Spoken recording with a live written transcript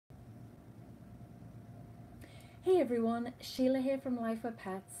Hey everyone, Sheila here from Life with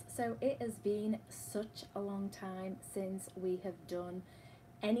Pets. So it has been such a long time since we have done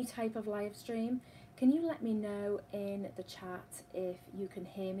any type of live stream. Can you let me know in the chat if you can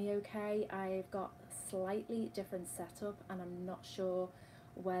hear me okay? I've got a slightly different setup and I'm not sure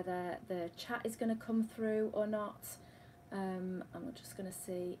whether the chat is going to come through or not. I'm just going to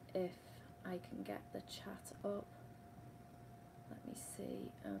see if I can get the chat up. Let me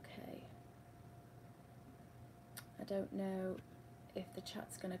see. Okay. I don't know if the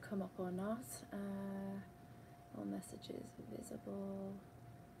chat's going to come up or not. All messages visible.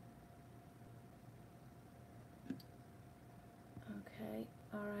 Okay,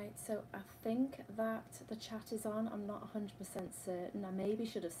 alright, so I think that the chat is on. I'm not 100% certain. I maybe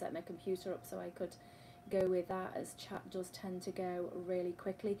should have set my computer up so I could go with that, as chat does tend to go really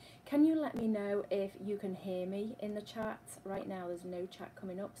quickly. Can you let me know if you can hear me in the chat? Right now there's no chat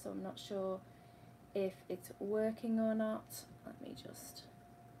coming up, so I'm not sure if it's working or not. Let me just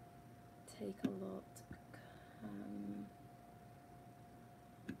take a look.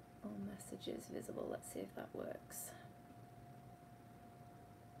 All messages visible. Let's see if that works.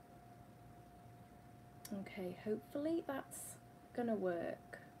 Okay, hopefully that's gonna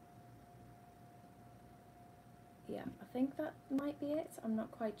work. Yeah, I think that might be it. I'm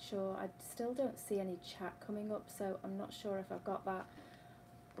not quite sure. I still don't see any chat coming up, so I'm not sure if I've got that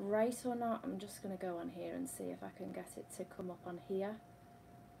right or not. I'm just going to go on here and see if I can get it to come up on here,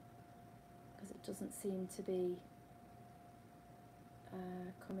 because it doesn't seem to be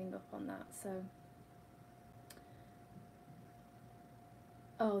coming up on that. So,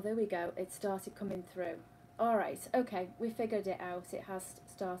 oh, there we go. It started coming through. All right, okay, we figured it out. It has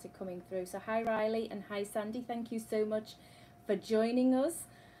started coming through. So hi Riley and hi Sandy. Thank you so much for joining us.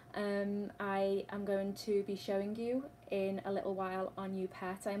 I am going to be showing you in a little while our new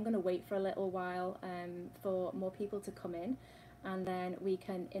pet. I am going to wait for a little while for more people to come in, and then we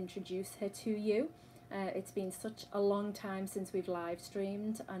can introduce her to you. It's been such a long time since we've live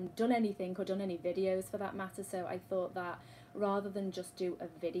streamed and done anything, or done any videos for that matter, so I thought that rather than just do a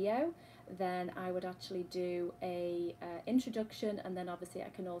video, then I would actually do a introduction, and then obviously I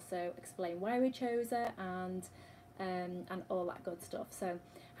can also explain why we chose her and all that good stuff. So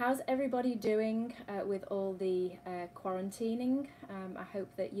how's everybody doing with all the quarantining? I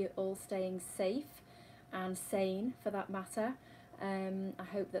hope that you're all staying safe and sane for that matter. I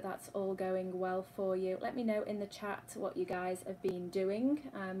hope that that's all going well for you. Let me know in the chat what you guys have been doing,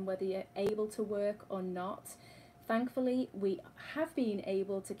 whether you're able to work or not. Thankfully, we have been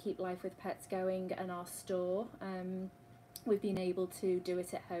able to keep Life with Pets going, and our store, we've been able to do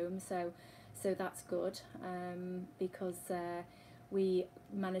it at home, so that's good, because we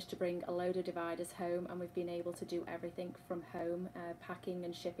managed to bring a load of dividers home, and we've been able to do everything from home, packing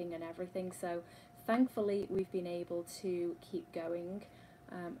and shipping and everything. So thankfully we've been able to keep going.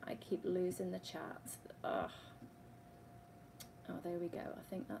 I keep losing the chat. Ugh. Oh, there we go. I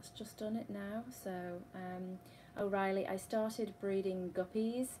think that's just done it now. So, O'Reilly, I started breeding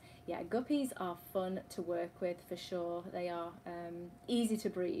guppies. Yeah, guppies are fun to work with for sure. They are easy to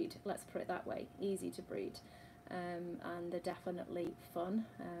breed, let's put it that way, easy to breed, and they're definitely fun.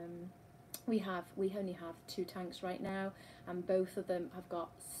 We only have 2 tanks right now, and both of them have got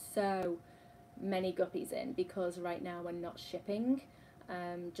so many guppies in, because right now we're not shipping.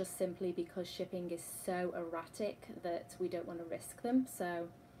 Just simply because shipping is so erratic that we don't want to risk them. So,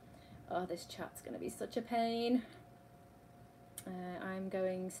 oh, this chat's going to be such a pain. I'm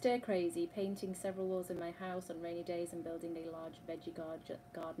going stir crazy, painting several walls in my house on rainy days and building a large veggie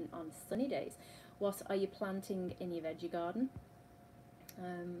garden on sunny days. What are you planting in your veggie garden?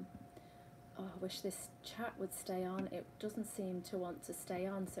 Oh, I wish this chat would stay on. It doesn't seem to want to stay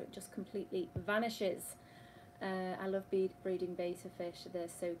on, so it just completely vanishes. I love breeding beta fish.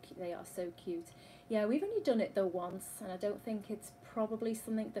 They are so cute. Yeah, we've only done it though once, and I don't think it's probably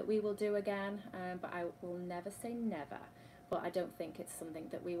something that we will do again. But I will never say never. But I don't think it's something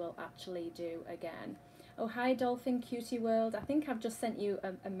that we will actually do again. Oh, hi Dolphin Cutie World. I think I've just sent you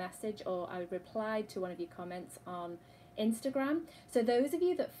a message, or I replied to one of your comments on Instagram. So those of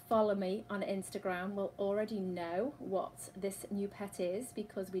you that follow me on Instagram will already know what this new pet is,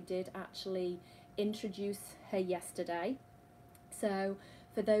 because we did actually introduce her yesterday. So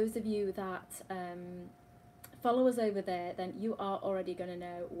for those of you that follow us over there, then you are already going to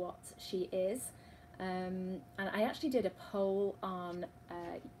know what she is. And I actually did a poll on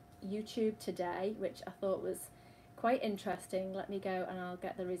YouTube today, which I thought was quite interesting. Let me go and I'll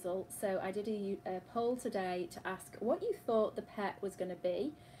get the results. So I did a poll today to ask what you thought the pet was going to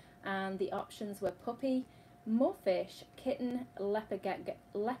be, and the options were puppy, moorfish, kitten, leopard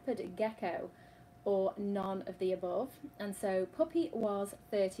gecko, or none of the above. And so puppy was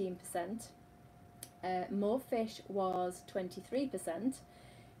 13%, more fish was 23%,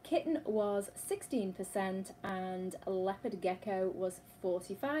 kitten was 16%, and leopard gecko was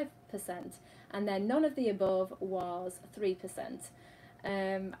 45%, and then none of the above was 3%.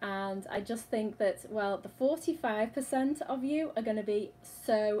 And I just think that, well, the 45% of you are going to be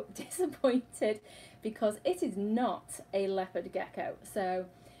so disappointed because it is not a leopard gecko. So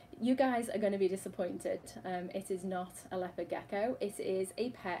you guys are going to be disappointed. It is not a leopard gecko. It is a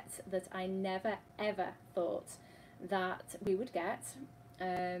pet that I never ever thought that we would get,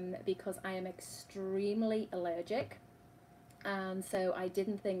 because I am extremely allergic, and so I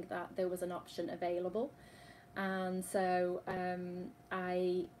didn't think that there was an option available. And so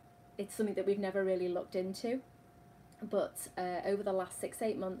it's something that we've never really looked into, but over the last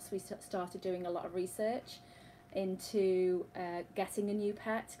 6-8 months we started doing a lot of research into getting a new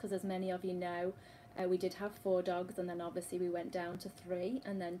pet, because as many of you know, we did have 4 dogs, and then obviously we went down to 3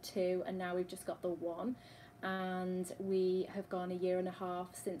 and then 2, and now we've just got the 1. And we have gone 1.5 years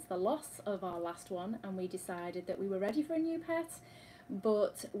since the loss of our last one, and we decided that we were ready for a new pet,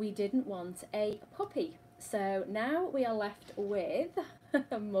 but we didn't want a puppy. So now we are left with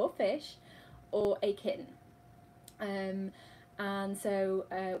more fish or a kitten. And so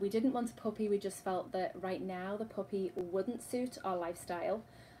we didn't want a puppy. We just felt that right now the puppy wouldn't suit our lifestyle,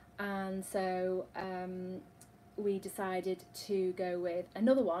 and so we decided to go with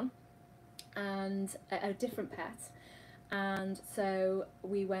another one and a different pet. And so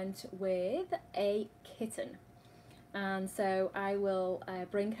we went with a kitten. And so I will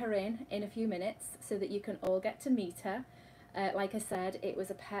bring her in a few minutes so that you can all get to meet her. Like I said, it was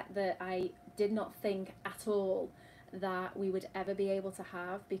a pet that I did not think at all that we would ever be able to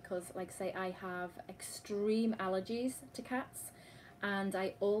have, because, like I say, I have extreme allergies to cats, and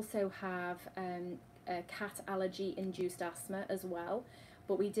I also have a cat allergy induced asthma as well.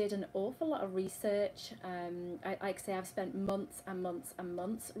 But we did an awful lot of research. Like I say, I've spent months and months and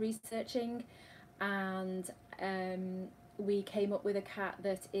months researching, and we came up with a cat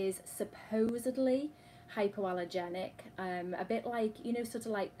that is supposedly hypoallergenic, a bit like, you know, sort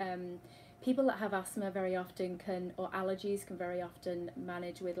of like people that have asthma very often can, or allergies can very often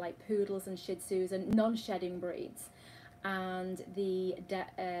manage with like poodles and shih tzus and non-shedding breeds. And the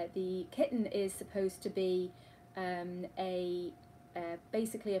kitten is supposed to be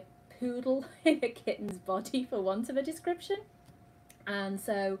basically a poodle in a kitten's body, for want of a description. And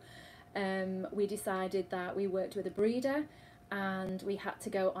so we decided that we worked with a breeder, and we had to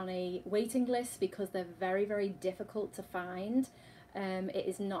go on a waiting list because they're very, very difficult to find. It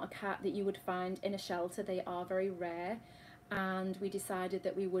is not a cat that you would find in a shelter. They are very rare, and we decided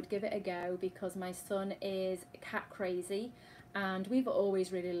that we would give it a go because my son is cat crazy, and we've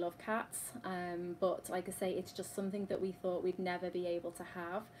always really loved cats, but like I say, it's just something that we thought we'd never be able to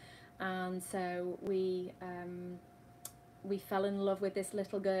have. And so we fell in love with this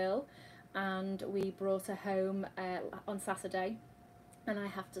little girl, and we brought her home on Saturday, and I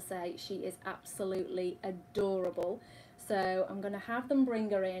have to say she is absolutely adorable. So I'm going to have them bring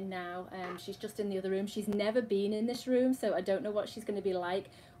her in now. She's just in the other room. She's never been in this room, so I don't know what she's going to be like.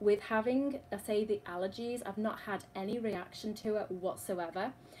 With having, I say, the allergies, I've not had any reaction to it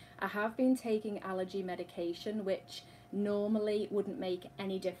whatsoever. I have been taking allergy medication, which normally wouldn't make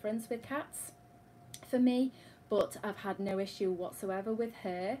any difference with cats for me, but I've had no issue whatsoever with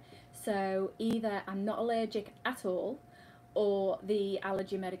her. So either I'm not allergic at all, or the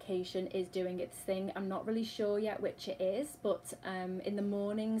allergy medication is doing its thing. I'm not really sure yet which it is, but in the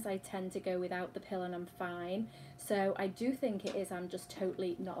mornings I tend to go without the pill and I'm fine. So I do think it is, I'm just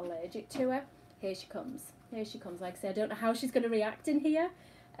totally not allergic to her. Here she comes. Here she comes. Like I say, I don't know how she's going to react in here,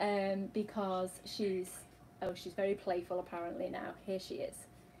 because she's very playful apparently now. Here she is.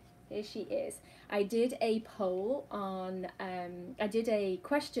 Here she is. I did a poll on, I did a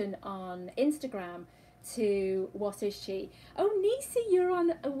question on Instagram to what is she? Oh, Nisi, you're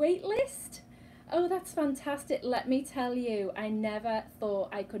on a wait list? Oh, that's fantastic. Let me tell you, I never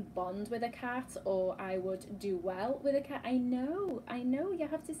thought I could bond with a cat or I would do well with a cat. I know, you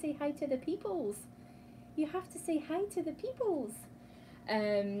have to say hi to the peoples. You have to say hi to the peoples.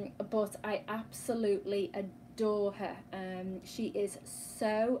 But I absolutely adore her. She is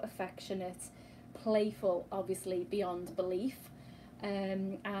so affectionate, playful, obviously beyond belief.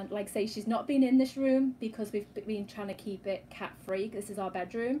 And like I say, she's not been in this room because we've been trying to keep it cat free. This is our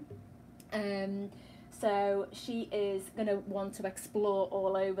bedroom. So she is going to want to explore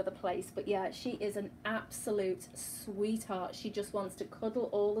all over the place. But yeah, she is an absolute sweetheart. She just wants to cuddle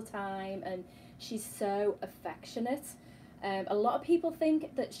all the time, and she's so affectionate. A lot of people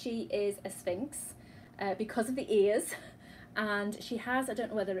think that she is a sphinx because of the ears, and she has, I don't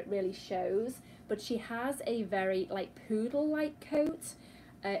know whether it really shows, but she has a very like poodle-like coat.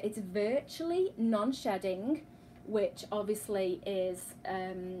 It's virtually non-shedding, which obviously is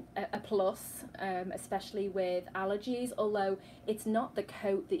a plus, especially with allergies, although it's not the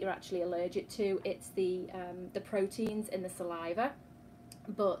coat that you're actually allergic to, it's the proteins in the saliva.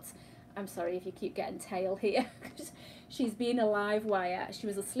 But I'm sorry if you keep getting tail here. She's been a live wire. She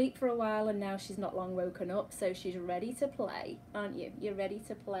was asleep for a while and now she's not long woken up, so she's ready to play, aren't you? You're ready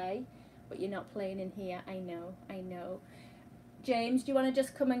to play, but you're not playing in here. I know, I know. James, do you want to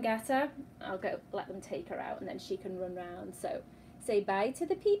just come and get her? I'll go let them take her out and then she can run round. So say bye to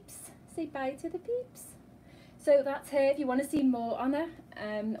the peeps. Say bye to the peeps. So that's her. If you want to see more on her,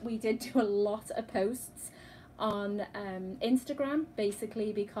 we did do a lot of posts on Instagram,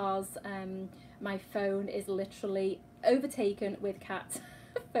 basically because my phone is literally overtaken with cat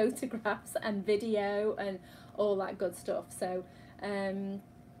photographs and video and all that good stuff. So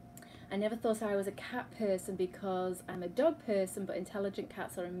I never thought I was a cat person because I'm a dog person, but intelligent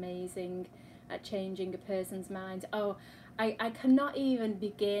cats are amazing at changing a person's mind. Oh, I cannot even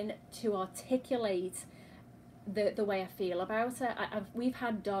begin to articulate the way I feel about it. We've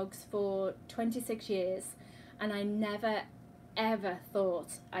had dogs for 26 years and I never ever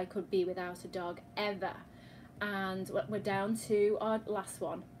thought I could be without a dog, ever. And we're down to our last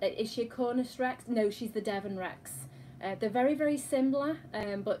one. Is she a Cornish Rex? No, she's the Devon Rex. They're very, very similar,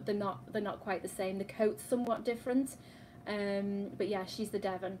 but they're not quite the same. The coat's somewhat different, but yeah, she's the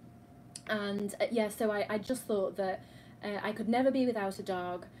Devon. And yeah, so I just thought that I could never be without a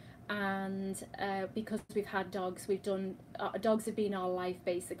dog, and because we've had dogs, dogs have been our life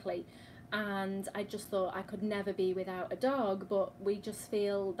basically, and I just thought I could never be without a dog. But we just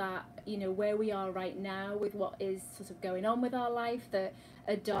feel that, you know, where we are right now with what is sort of going on with our life, that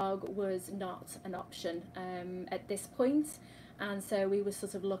a dog was not an option at this point. And so we were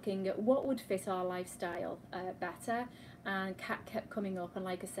sort of looking at what would fit our lifestyle better, and cat kept coming up. And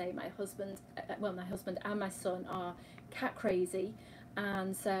like I say, my husband and my son are cat crazy,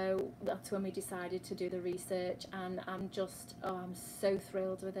 and so that's when we decided to do the research. And I'm so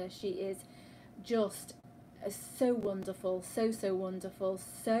thrilled with her. She is just so wonderful, so wonderful,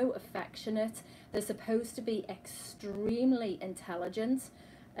 so affectionate. They're supposed to be extremely intelligent,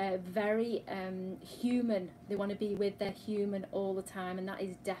 very human. They want to be with their human all the time, and that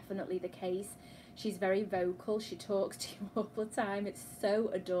is definitely the case. She's very vocal. She talks to you all the time. It's so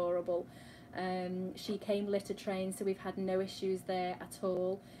adorable. She came litter trained, so we've had no issues there at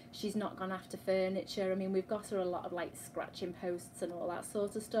all. She's not gone after furniture. I mean, we've got her a lot of like scratching posts and all that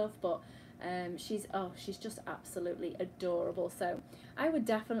sort of stuff, but she's just absolutely adorable. So I would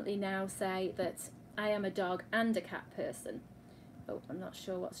definitely now say that I am a dog and a cat person. Oh, I'm not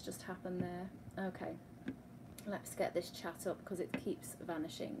sure what's just happened there. Okay, let's get this chat up because it keeps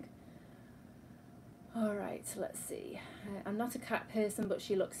vanishing. All right, let's see. I'm not a cat person, but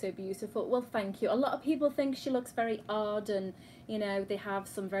she looks so beautiful. Well, thank you. A lot of people think she looks very odd, and you know, they have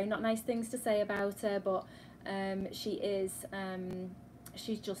some very not nice things to say about her, but she is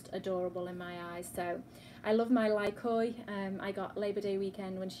she's just adorable in my eyes. So I love my Lycoi. I got Labour Day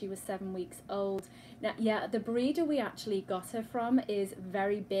weekend when she was 7 weeks old. Now, yeah, the breeder we actually got her from is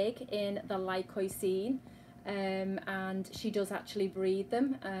very big in the Lycoi scene. And she does actually breed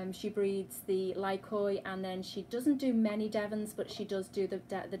them. She breeds the Lycoi, and then she doesn't do many Devons, but she does do the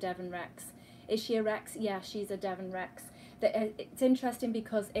Devon Rex. Is she a Rex? Yeah, she's a Devon Rex. It's interesting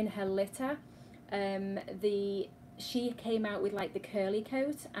because in her litter, she came out with like the curly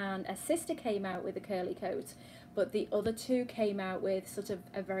coat, and a sister came out with the curly coat, but the other two came out with sort of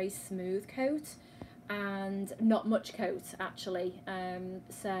a very smooth coat and not much coat actually.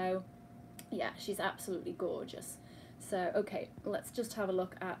 So yeah, she's absolutely gorgeous. So, okay, let's just have a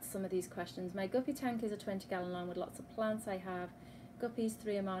look at some of these questions. My guppy tank is a 20-gallon long with lots of plants. I have guppies,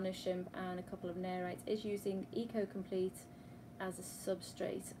 3 Amano shrimp, and a couple of nerites. Is using Eco Complete as a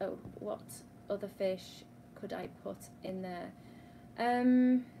substrate. Oh, what other fish could I put in there?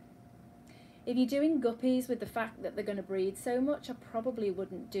 If you're doing guppies, with the fact that they're going to breed so much, I probably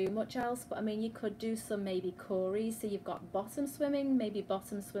wouldn't do much else. But I mean, you could do some maybe cories. So you've got bottom swimming. Maybe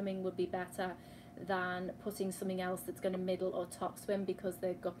bottom swimming would be better than putting something else that's going to middle or top swim, because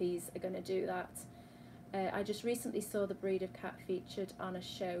the guppies are going to do that. I just recently saw the breed of cat featured on a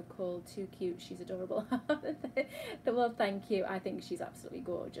show called Too Cute, She's Adorable. Well, thank you. I think she's absolutely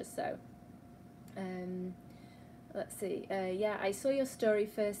gorgeous. So Let's see. Yeah, I saw your story.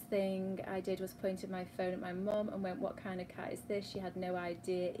 First thing I did was pointed my phone at my mum and went, "What kind of cat is this?" She had no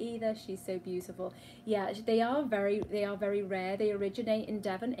idea either. She's so beautiful. Yeah, they are very rare. They originate in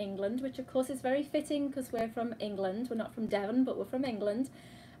Devon, England, which of course is very fitting because we're from England. We're not from Devon, but we're from England.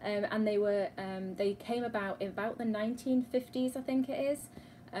 And they came about in about the 1950s, I think it is.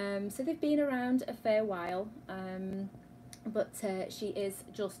 So they've been around a fair while. But she is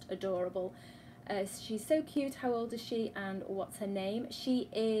just adorable. She's so cute. How old is she and what's her name? She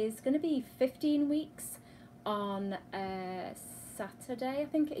is going to be 15 weeks on Saturday, I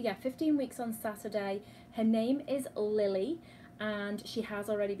think. Yeah, 15 weeks on Saturday. Her name is Lily and she has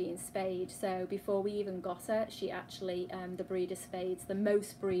already been spayed. So before we even got her, she actually, the breeder spades. The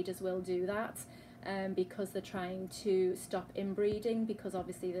most breeders will do that because they're trying to stop inbreeding because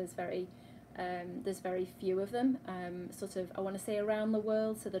obviously there's very few of them, sort of, I want to say around the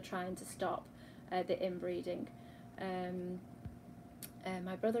world, so they're trying to stop the inbreeding.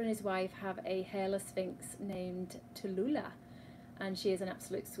 My brother and his wife have a hairless sphinx named Tallulah, and she is an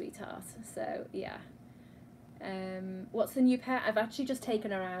absolute sweetheart. So yeah. What's the new pet? I've actually just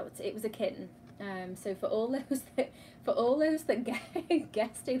taken her out. It was a kitten. So for all those that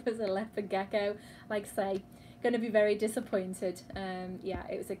guessed it was a leopard gecko, like I say, going to be very disappointed. Yeah,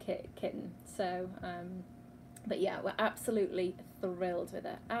 it was a kitten. So but yeah, we're absolutely thrilled with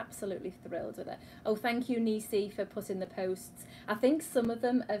it. Absolutely thrilled with it. Oh, thank you, Nisi, for putting the posts. I think some of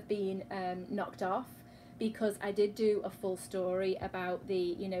them have been knocked off because I did do a full story about the,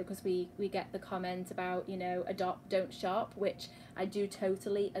 you know, because we get the comment about, you know, adopt, don't shop, which I do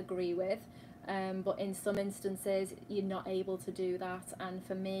totally agree with. But in some instances, you're not able to do that. And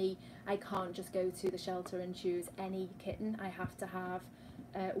for me, I can't just go to the shelter and choose any kitten. I have to have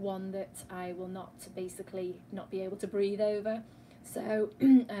one that I will basically not be able to breathe over. So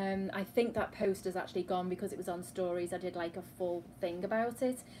I think that post has actually gone because it was on stories. I did like a full thing about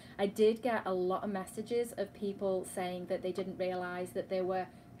it. I did get a lot of messages of people saying that they didn't realise that there were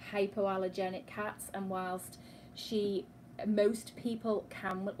hypoallergenic cats, and whilst most people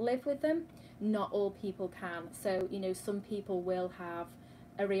can live with them, not all people can. So, you know, some people will have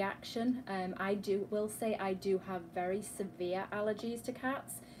a reaction. I will say I do have very severe allergies to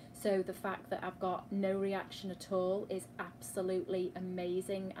cats. So the fact that I've got no reaction at all is absolutely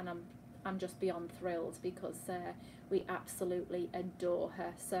amazing, and I'm just beyond thrilled because we absolutely adore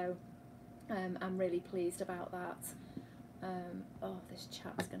her. So I'm really pleased about that. Oh, this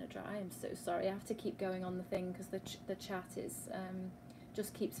chat's going to dry. I'm so sorry. I have to keep going on the thing because the chat is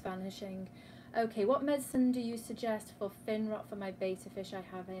just keeps vanishing. Okay, what medicine do you suggest for fin rot for my beta fish? I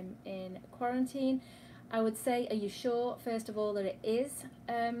have him in quarantine. I would say, are you sure, first of all, that it is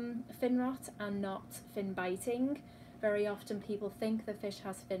fin rot and not fin biting? Very often people think the fish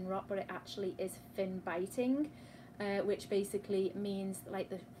has fin rot, but it actually is fin biting, which basically means like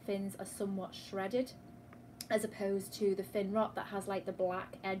the fins are somewhat shredded, as opposed to the fin rot that has like the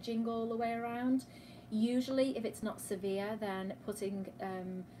black edging all the way around. Usually, if it's not severe, then putting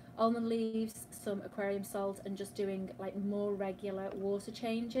almond leaves, some aquarium salt, and just doing like more regular water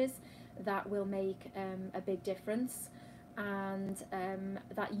changes, that will make a big difference, and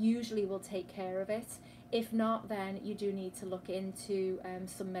that usually will take care of it. If not, then you do need to look into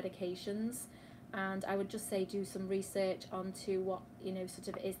some medications, and I would just say do some research onto what, you know, sort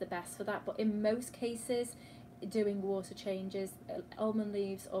of is the best for that. But in most cases, doing water changes, almond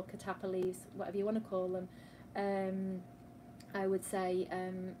leaves or catappa leaves, whatever you want to call them, I would say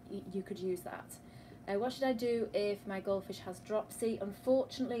you could use that. What should I do if my goldfish has dropsy?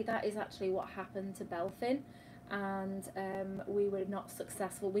 Unfortunately, that is actually what happened to Belfin, and we were not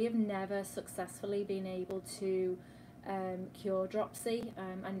successful. We have never successfully been able to cure dropsy.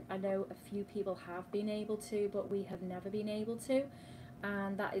 I know a few people have been able to, but we have never been able to.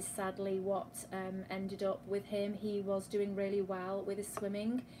 And that is sadly what ended up with him. He was doing really well with his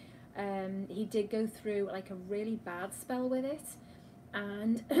swimming. He did go through like a really bad spell with it,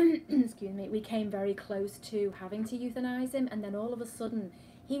 and excuse me, we came very close to having to euthanize him, and then all of a sudden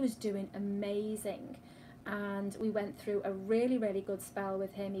he was doing amazing, and we went through a really good spell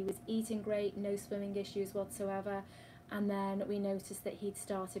with him. He was eating great, no swimming issues whatsoever, and then we noticed that he'd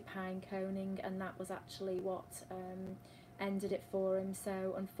started pine coning, and that was actually what ended it for him.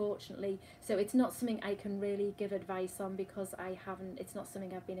 So unfortunately, so it's not something I can really give advice on because it's not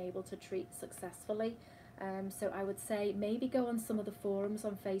something I've been able to treat successfully. So I would say maybe go on some of the forums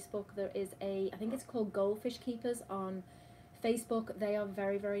on Facebook. There is I think it's called Goldfish Keepers on Facebook. They are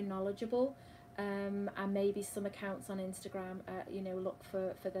very knowledgeable, and maybe some accounts on Instagram. You know, look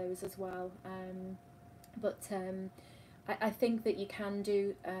for those as well. But I think that you can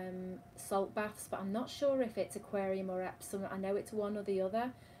do salt baths, but I'm not sure if it's aquarium or Epsom. I know it's one or the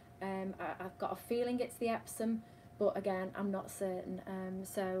other. I've got a feeling it's the Epsom, but again, I'm not certain.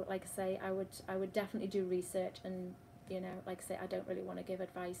 So like I say, I would definitely do research, and you know, like I say, I don't really want to give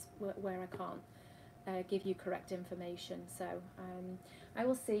advice where I can't give you correct information. So I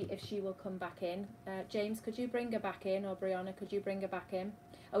will see if she will come back in. James, could you bring her back in, or Brianna, could you bring her back in?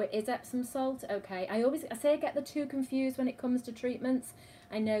 Oh, it is Epsom salt. Okay, I say I get the two confused when it comes to treatments.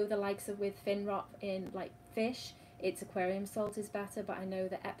 I know the likes of with fin rot in like fish, it's aquarium salt is better, but I know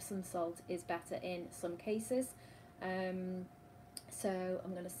that Epsom salt is better in some cases. So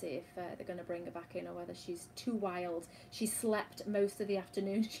I'm going to see if they're going to bring her back in, or whether she's too wild. She slept most of the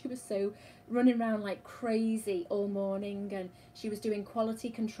afternoon. She was so running around like crazy all morning, and she was doing quality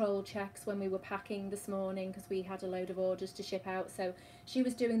control checks when we were packing this morning, because we had a load of orders to ship out. So she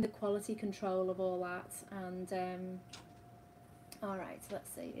was doing the quality control of all that. And all right, so let's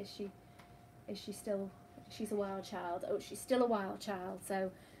see. Is she still? She's a wild child. Oh, she's still a wild child.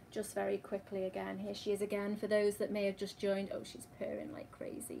 So just very quickly again, here she is again for those that may have just joined. Oh, she's purring like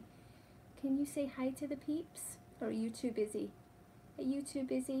crazy. Can you say hi to the peeps? Or are you too busy? Are you too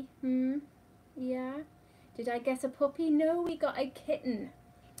busy? Yeah? Did I get a puppy? No, we got a kitten.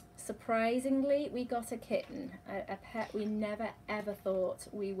 Surprisingly, we got a kitten. A pet we never ever thought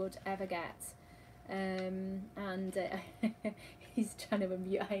we would ever get. And he's trying to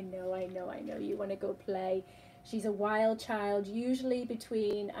unmute. I know. You want to go play. She's a wild child, usually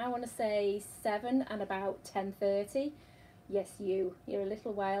between, I want to say 7 and about 10:30. Yes, you're a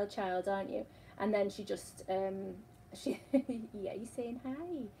little wild child, aren't you? And then she just, yeah, you're saying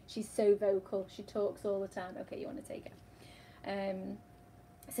hi. She's so vocal. She talks all the time. Okay, you want to take her.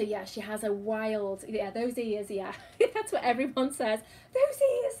 So yeah, she has a wild, yeah, those ears, yeah. That's what everyone says. Those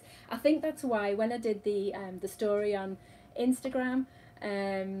ears. I think that's why when I did the story on Instagram,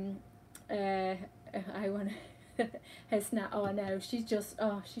 I want her snap. Oh, I know. She's just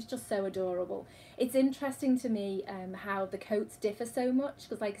so adorable. It's interesting to me how the coats differ so much,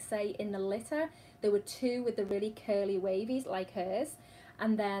 because like I say, in the litter there were 2 with the really curly wavies like hers,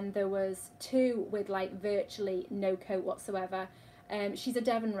 and then there was 2 with like virtually no coat whatsoever. She's a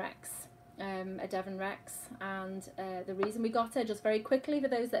Devon Rex. And the reason we got her, just very quickly for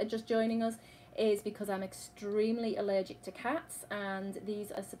those that are just joining us, is because I'm extremely allergic to cats, and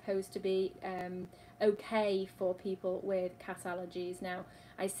these are supposed to be okay for people with cat allergies. Now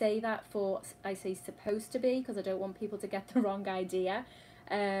I say supposed to be, because I don't want people to get the wrong idea.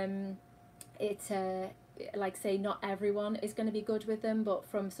 Like say, not everyone is going to be good with them, but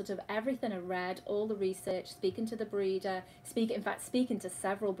from sort of everything I read, all the research, speaking to the breeder, speaking to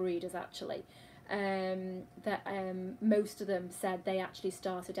several breeders actually, that most of them said they actually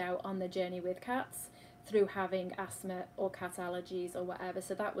started out on their journey with cats through having asthma or cat allergies or whatever.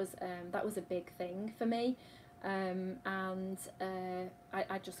 So that was a big thing for me. I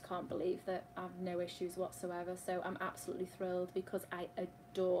just can't believe that I have no issues whatsoever. So I'm absolutely thrilled, because I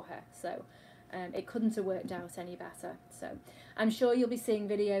adore her. So it couldn't have worked out any better. So I'm sure you'll be seeing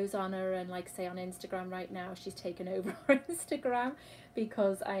videos on her, and like say on Instagram right now, she's taken over our Instagram,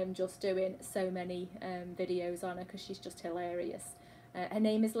 because I am just doing so many videos on her, because she's just hilarious. Her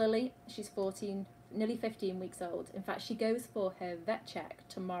name is Lily. She's 14, nearly 15 weeks old. In fact, she goes for her vet check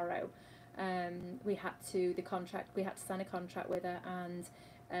tomorrow. We had to sign a contract with her, and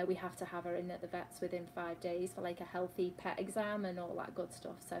we have to have her in at the vets within 5 days for like a healthy pet exam and all that good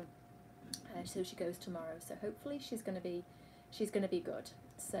stuff. So she goes tomorrow. So hopefully she's gonna be good.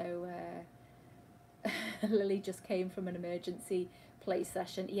 So Lily just came from an emergency play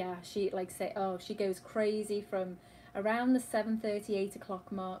session. Yeah, she she goes crazy from around the 7:30, 8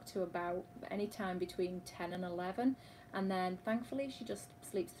 o'clock mark to about any time between 10 and 11, and then thankfully she just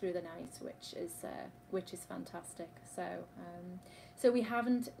sleeps through the night, which is fantastic. So we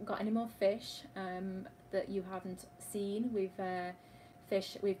haven't got any more fish that you haven't seen. We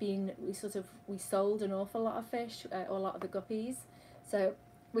sold an awful lot of fish, or a lot of the guppies. So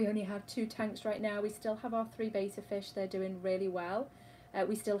we only have 2 tanks right now. We still have our 3 beta fish. They're doing really well.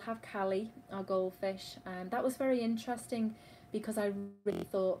 We still have Callie, our goldfish. That was very interesting, because I really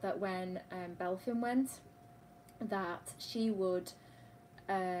thought that when Belfin went, that she'd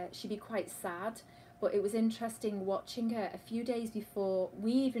be quite sad. But it was interesting watching her a few days before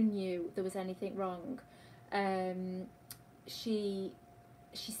we even knew there was anything wrong. She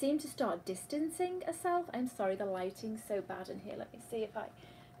seemed to start distancing herself. I'm sorry, the lighting's so bad in here. Let me see if I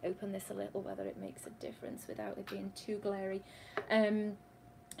open this a little, whether it makes a difference without it being too glary.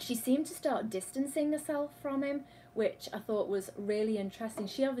 She seemed to start distancing herself from him, which I thought was really interesting.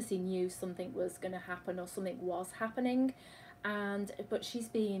 She obviously knew something was going to happen, or something was happening, but she's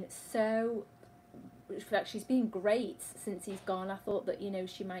been so, she's been great since he's gone. I thought that, you know,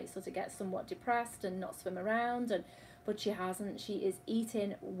 she might sort of get somewhat depressed and not swim around, but she hasn't. She is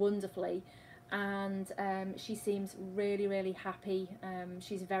eating wonderfully, and she seems really, really happy.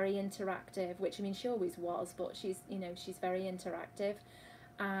 She's very interactive, which, I mean, she always was, but she's, you know, she's very interactive.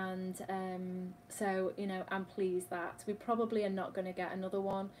 And so, you know, I'm pleased that we probably are not going to get another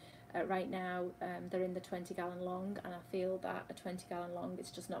one right now. They're in the 20-gallon long, and I feel that a 20-gallon long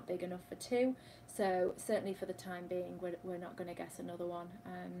is just not big enough for two. So certainly for the time being, we're not going to get another one.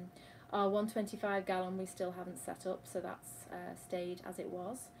 Our 125-gallon we still haven't set up, so that's stayed as it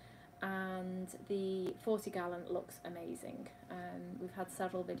was. And the 40-gallon looks amazing. We've had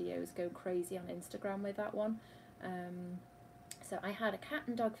several videos go crazy on Instagram with that one. So I had a cat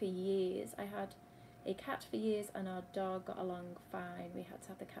and dog for years. I had a cat for years, and our dog got along fine. We had to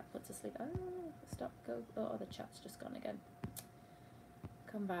have the cat put to sleep. Oh, stop, go. Oh, the chat's just gone again.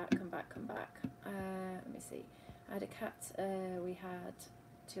 Come back, come back, come back. Let me see. I had a cat. We had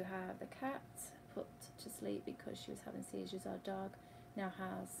to have the cat put to sleep because she was having seizures. Our dog now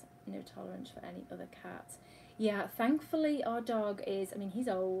has no tolerance for any other cat. Yeah, thankfully our dog is, I mean, he's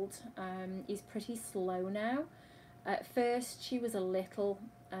old. He's pretty slow now. At first she was a little,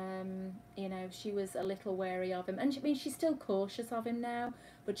 you know, she was a little wary of him, and I mean, she's still cautious of him now,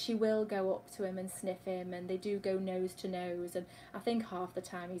 but she will go up to him and sniff him, and they do go nose to nose, and I think half the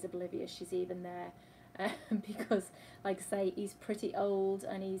time he's oblivious she's even there, because, like I say, he's pretty old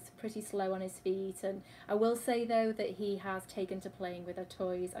and he's pretty slow on his feet. And I will say though that he has taken to playing with her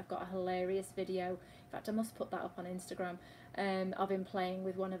toys. I've got a hilarious video, in fact I must put that up on Instagram, of him playing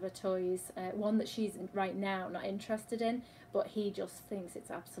with one of her toys, one that she's right now not interested in, but he just thinks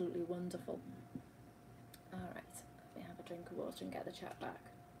it's absolutely wonderful. Alright, let me have a drink of water and get the chat back.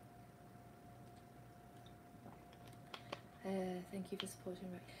 Thank you for supporting.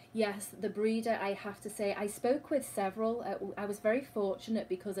 Yes, the breeder, I have to say, I spoke with several. I was very fortunate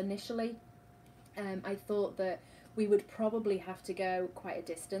because initially I thought that we would probably have to go quite a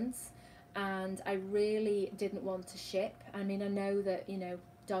distance, and I really didn't want to ship. I mean, I know that, you know,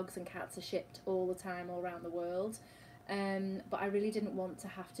 dogs and cats are shipped all the time all around the world, but I really didn't want to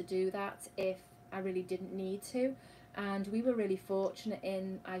have to do that if I really didn't need to. And we were really fortunate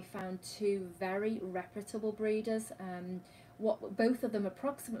in, I found two very reputable breeders, both of them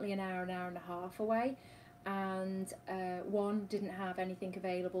approximately an hour and a half away, and one didn't have anything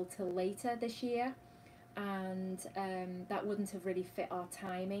available till later this year, and that wouldn't have really fit our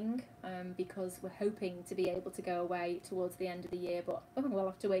timing, because we're hoping to be able to go away towards the end of the year, but we'll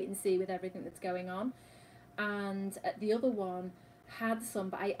have to wait and see with everything that's going on. And the other one had some,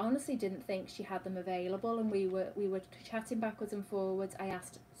 but I honestly didn't think she had them available, and we were chatting backwards and forwards. I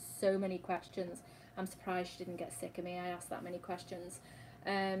asked so many questions. I'm surprised she didn't get sick of me. I asked that many questions,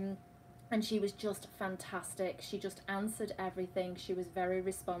 and she was just fantastic. She just answered everything. She was very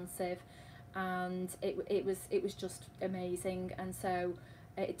responsive, and it was just amazing. And so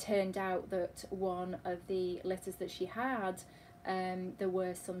it turned out that one of the litters that she had, there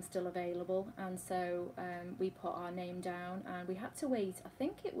were some still available, and so we put our name down, and we had to wait, I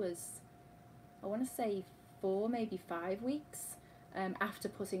think it was, I want to say 4, maybe 5 weeks after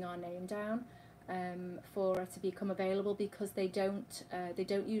putting our name down, for her to become available, because they don't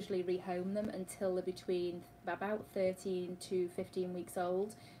usually rehome them until they're between about 13 to 15 weeks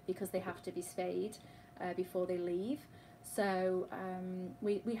old, because they have to be spayed before they leave. So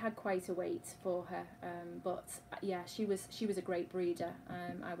we had quite a wait for her, but yeah, she was a great breeder.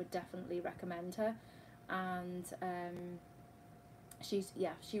 I would definitely recommend her, and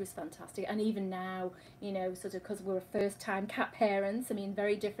she was fantastic. And even now, you know, sort of, because we're first-time cat parents, I mean,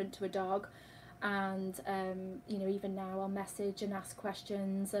 very different to a dog, and you know, even now I'll message and ask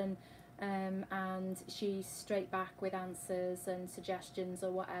questions, and she's straight back with answers and suggestions or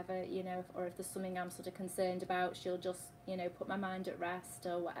whatever, you know, or if there's something I'm sort of concerned about, she'll just, you know, put my mind at rest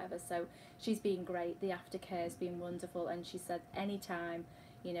or whatever. So she's been great. The aftercare's been wonderful, and she said anytime,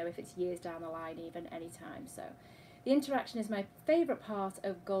 you know, if it's years down the line, even anytime. So the interaction is my favourite part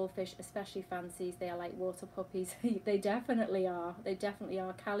of goldfish, especially fancies. They are like water puppies. They definitely are. They definitely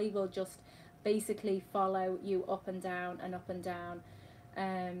are. Callie will just basically follow you up and down and up and down.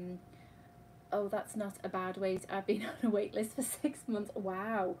 Oh, that's not a bad wait. I've been on a wait list for 6 months.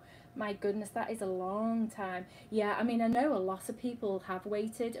 Wow, my goodness, that is a long time. Yeah, I mean, I know a lot of people have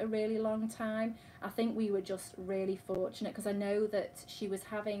waited a really long time. I think we were just really fortunate, because I know that she was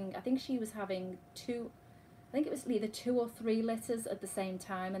having, I think she was having I think it was either 2 or 3 litters at the same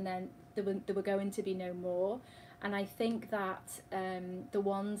time, and then there were going to be no more. and I think that the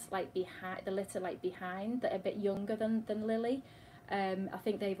ones like behind, the litter like behind, that are a bit younger than Lily, I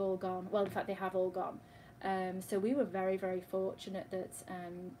think they've all gone. Well, in fact, they have all gone. So we were very, very fortunate that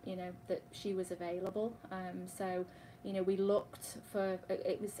you know, that she was available. So you know, we looked for,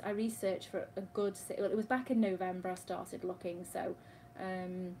 it was, I researched for a good, well, it was back in November I started looking. So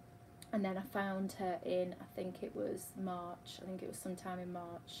and then I found her in, I think it was March. I think it was sometime in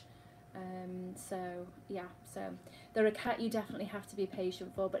March. So yeah, so they're a cat you definitely have to be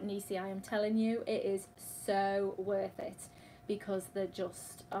patient for, but Nisi, I am telling you, it is so worth it, because they're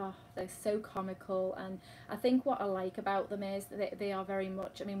just, oh, they're so comical. And I think what I like about them is that they are very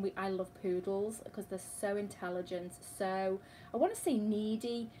much, I mean, I love poodles because they're so intelligent, so, I want to say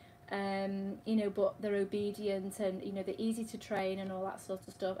needy, you know, but they're obedient, and you know, they're easy to train and all that sort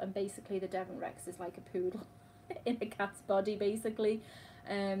of stuff. And basically the Devon Rex is like a poodle in a cat's body basically,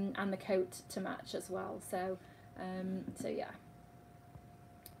 and the coat to match as well. So so yeah.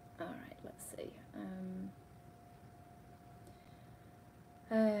 All right, let's see.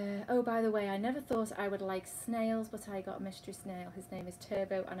 Oh, by the way, I never thought I would like snails, but I got a mystery snail. His name is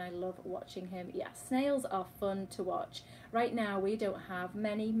Turbo, and I love watching him. Yeah, snails are fun to watch. Right now, we don't have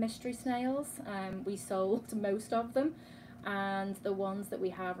many mystery snails. We sold most of them, and the ones that we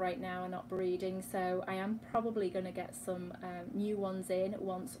have right now are not breeding. So I am probably going to get some new ones in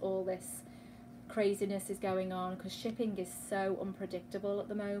once all this craziness is going on, because shipping is so unpredictable at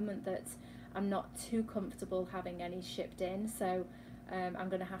the moment that I'm not too comfortable having any shipped in. So I'm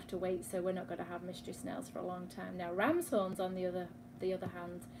going to have to wait, so we're not going to have mystery snails for a long time. Now, ram's horns, on the other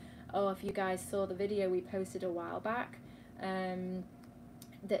hand, oh, if you guys saw the video we posted a while back,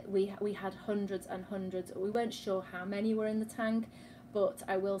 that we had hundreds and hundreds. We weren't sure how many were in the tank, but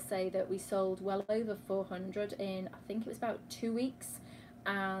I will say that we sold well over 400 in, I think it was about 2 weeks,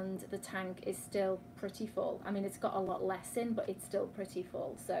 and the tank is still pretty full. I mean, it's got a lot less in, but it's still pretty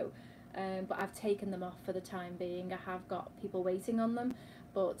full. So but I've taken them off for the time being. I have got people waiting on them,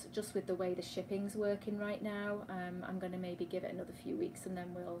 but just with the way the shipping's working right now, I'm going to maybe give it another few weeks, and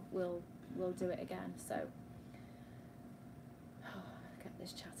then we'll do it again. So get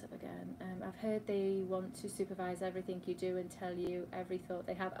this chat up again. I've heard they want to supervise everything you do and tell you every thought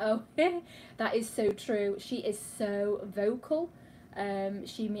they have. Oh, that is so true. She is so vocal. I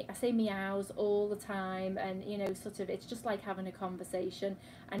say meows all the time, and you know, sort of, it's just like having a conversation.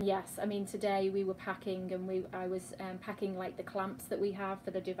 And yes, I mean, today we were packing, and I was packing like the clamps that we have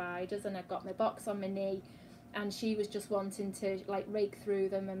for the dividers, and I've got my box on my knee, and she was just wanting to like rake through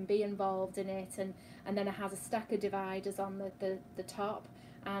them and be involved in it. And then I had a stack of dividers on the top,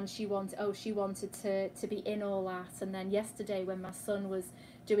 and she wanted to be in all that. And then yesterday, when my son was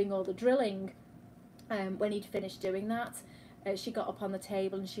doing all the drilling, when he'd finished doing that, she got up on the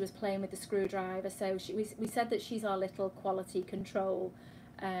table and she was playing with the screwdriver. So we said that she's our little quality control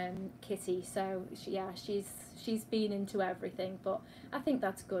kitty. So she's been into everything, but I think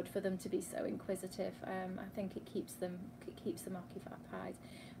that's good for them to be so inquisitive. I think it keeps them occupied.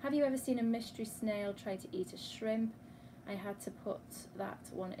 Have you ever seen a mystery snail try to eat a shrimp? I had to put that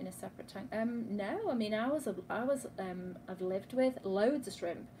one in a separate tank. No, I mean, I've lived with loads of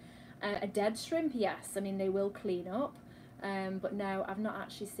shrimp. A dead shrimp, yes. I mean, they will clean up. But no, I've not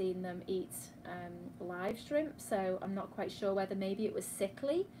actually seen them eat live shrimp, so I'm not quite sure whether maybe it was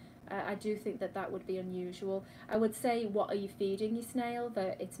sickly. I do think that would be unusual. I would say, what are you feeding your snail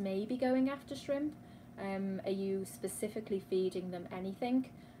that it's maybe going after shrimp? Are you specifically feeding them anything?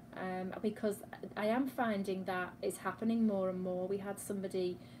 Because I am finding that it's happening more and more. We had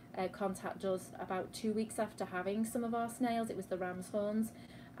somebody contact us about 2 weeks after having some of our snails. It was the ram's horns,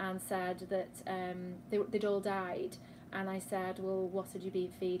 and said that they'd all died. And I said, well, what had you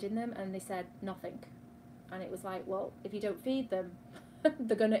been feeding them? And they said, nothing. And it was like, well, if you don't feed them,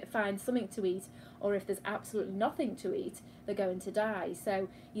 they're going to find something to eat, or if there's absolutely nothing to eat, they're going to die. So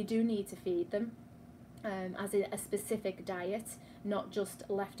you do need to feed them, as in a specific diet, not just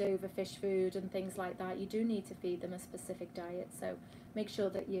leftover fish food and things like that. You do need to feed them a specific diet, so make sure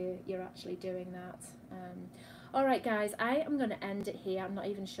that you're actually doing that. Alright guys, I am going to end it here. I'm not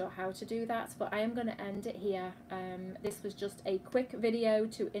even sure how to do that, but I am going to end it here. This was just a quick video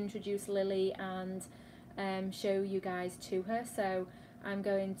to introduce Lily and show you guys to her. So I'm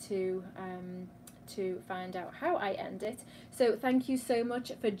going to find out how I end it. So thank you so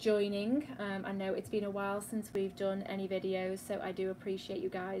much for joining. I know it's been a while since we've done any videos, so I do appreciate you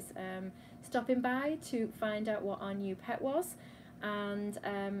guys stopping by to find out what our new pet was. And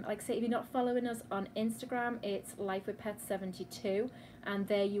like I say, if you're not following us on Instagram, it's lifewithpets72, and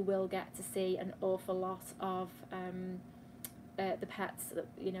there you will get to see an awful lot of the pets,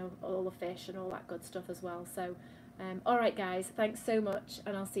 you know, all the fish and all that good stuff as well. So, all right, guys, thanks so much,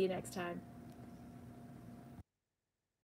 and I'll see you next time.